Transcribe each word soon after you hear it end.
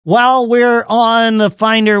While we're on the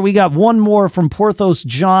Finder, we got one more from Porthos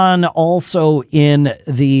John, also in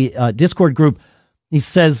the Discord group. He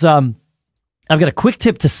says, I've got a quick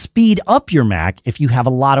tip to speed up your Mac if you have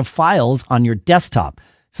a lot of files on your desktop.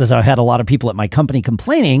 He says, I've had a lot of people at my company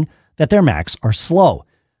complaining that their Macs are slow.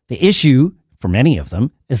 The issue for many of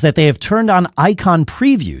them is that they have turned on icon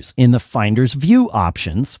previews in the Finder's view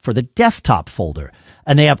options for the desktop folder,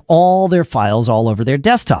 and they have all their files all over their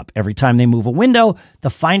desktop. Every time they move a window,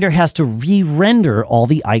 the Finder has to re-render all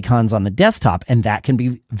the icons on the desktop, and that can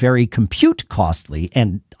be very compute costly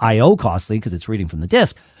and I/O costly because it's reading from the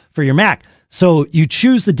disk for your Mac. So you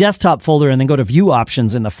choose the desktop folder and then go to view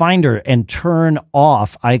options in the Finder and turn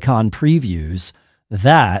off icon previews.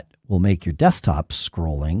 That will make your desktop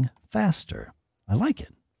scrolling faster. I like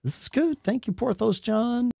it. This is good. Thank you, Porthos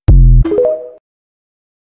John.